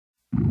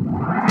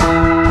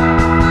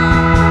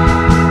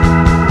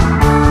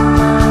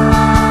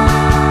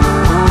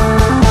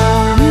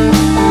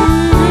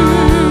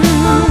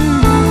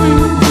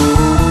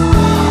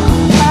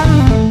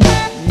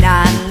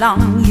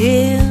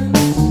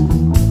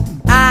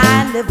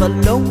live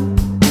alone.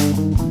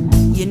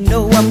 You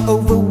know I'm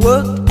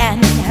overworked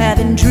and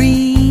having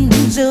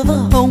dreams of a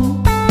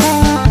home.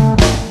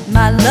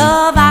 My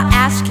love, I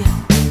ask you,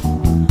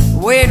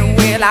 when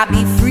will I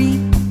be free?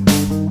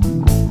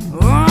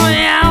 Oh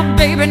yeah,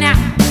 baby, now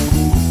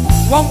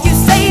won't you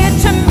say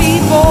it to me,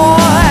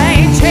 boy?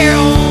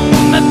 Tell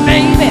me,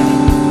 baby,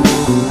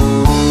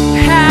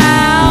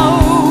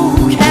 how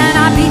can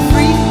I be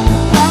free?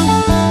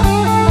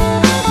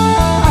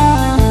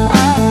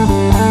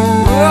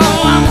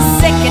 Oh, I'm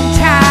sick and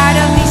tired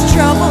of these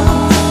troubles.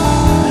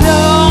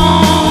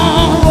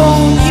 Lord,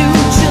 won't you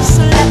just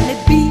let me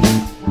be?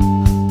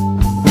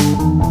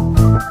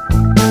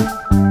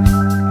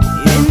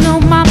 You know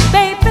my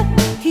baby,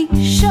 he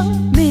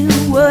showed me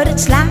what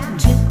it's like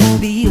to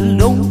be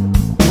alone.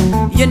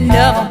 You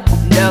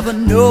never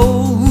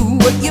know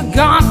what you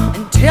got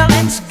until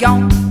it's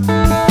gone.